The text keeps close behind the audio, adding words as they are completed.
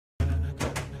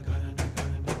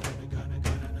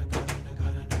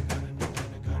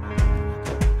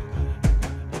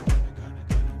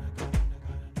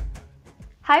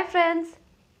Hi friends,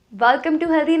 welcome to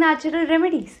Healthy Natural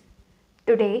Remedies.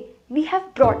 Today we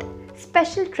have brought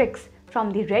special tricks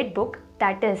from the Red Book,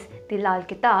 that is the Lal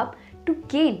Kitab, to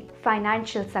gain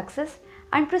financial success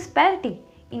and prosperity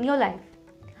in your life.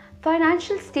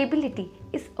 Financial stability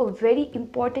is a very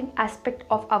important aspect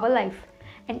of our life,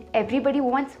 and everybody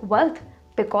wants wealth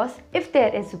because if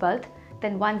there is wealth,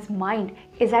 then one's mind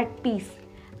is at peace.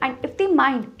 And if the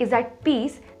mind is at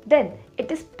peace, then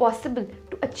it is possible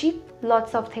to achieve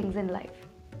lots of things in life.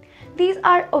 These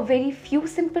are a very few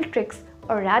simple tricks,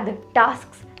 or rather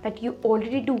tasks, that you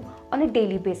already do on a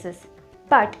daily basis,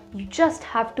 but you just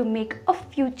have to make a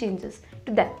few changes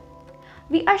to them.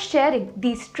 We are sharing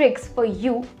these tricks for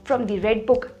you from the Red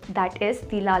Book, that is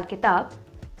the Lal Kitab.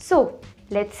 So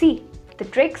let's see the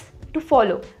tricks to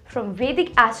follow from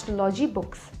Vedic astrology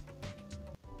books.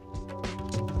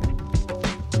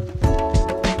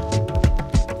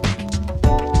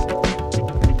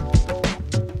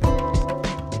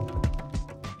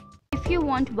 If you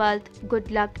want wealth,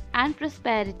 good luck and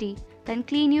prosperity, then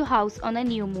clean your house on a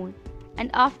new moon. And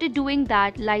after doing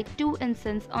that, light 2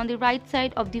 incense on the right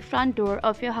side of the front door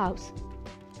of your house.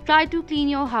 Try to clean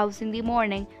your house in the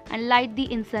morning and light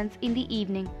the incense in the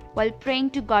evening while praying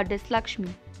to Goddess Lakshmi.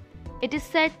 It is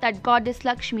said that Goddess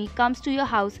Lakshmi comes to your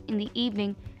house in the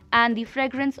evening and the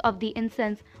fragrance of the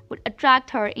incense would attract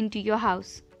her into your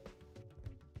house.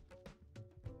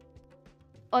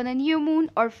 On a new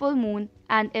moon or full moon,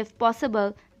 and if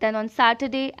possible, then on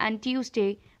Saturday and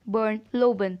Tuesday, burn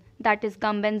loban, that is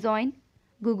gum benzoin,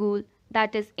 gugul,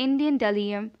 that is Indian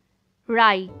delium,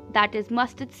 rye, that is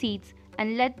mustard seeds,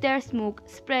 and let their smoke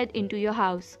spread into your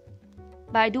house.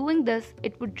 By doing this,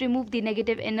 it would remove the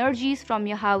negative energies from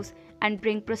your house and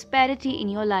bring prosperity in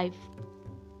your life.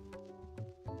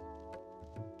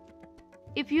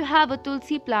 If you have a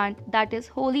tulsi plant, that is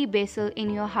holy basil, in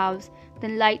your house,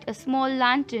 then light a small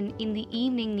lantern in the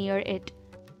evening near it.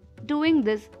 Doing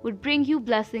this would bring you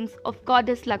blessings of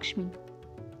Goddess Lakshmi.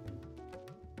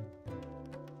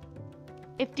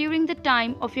 If during the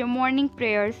time of your morning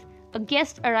prayers a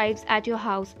guest arrives at your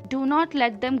house, do not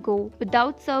let them go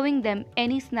without serving them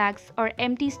any snacks or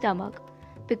empty stomach,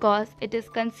 because it is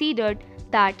considered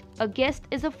that a guest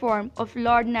is a form of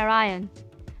Lord Narayan.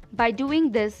 By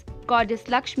doing this, Goddess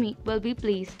Lakshmi will be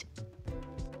pleased.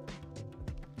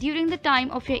 During the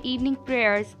time of your evening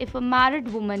prayers, if a married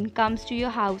woman comes to your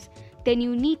house, then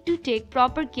you need to take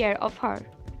proper care of her.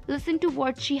 Listen to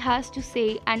what she has to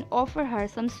say and offer her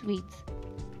some sweets.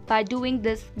 By doing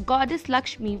this, Goddess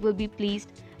Lakshmi will be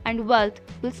pleased and wealth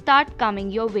will start coming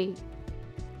your way.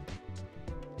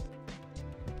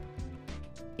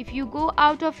 If you go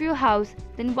out of your house,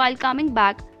 then while coming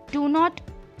back, do not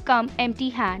come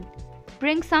empty-handed.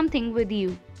 Bring something with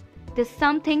you. This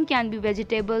something can be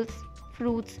vegetables,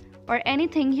 fruits, or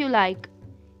anything you like.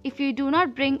 If you do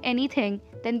not bring anything,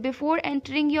 then before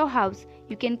entering your house,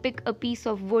 you can pick a piece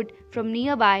of wood from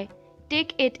nearby,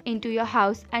 take it into your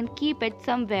house and keep it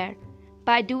somewhere.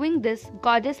 By doing this,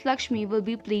 Goddess Lakshmi will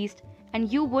be pleased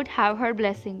and you would have her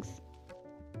blessings.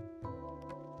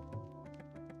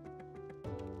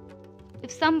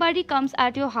 If somebody comes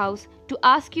at your house to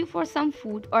ask you for some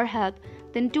food or help,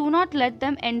 then do not let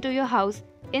them enter your house.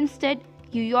 Instead,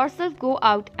 you yourself go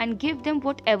out and give them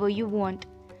whatever you want.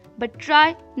 But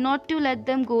try not to let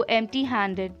them go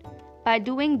empty-handed. By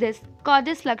doing this,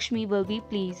 Goddess Lakshmi will be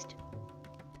pleased.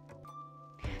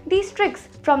 These tricks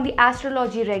from the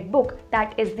Astrology Red Book,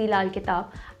 that is the Lal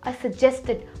Kitab, are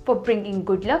suggested for bringing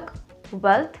good luck,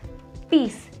 wealth,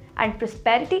 peace, and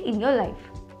prosperity in your life.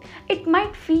 It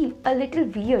might feel a little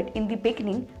weird in the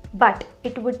beginning, but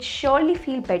it would surely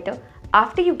feel better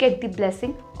after you get the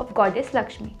blessing of Goddess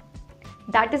Lakshmi.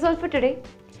 That is all for today.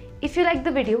 If you like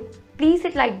the video, please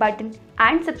hit like button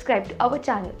and subscribe to our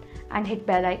channel and hit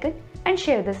bell icon and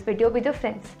share this video with your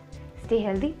friends. Stay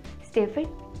healthy, stay fit.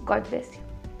 God bless you.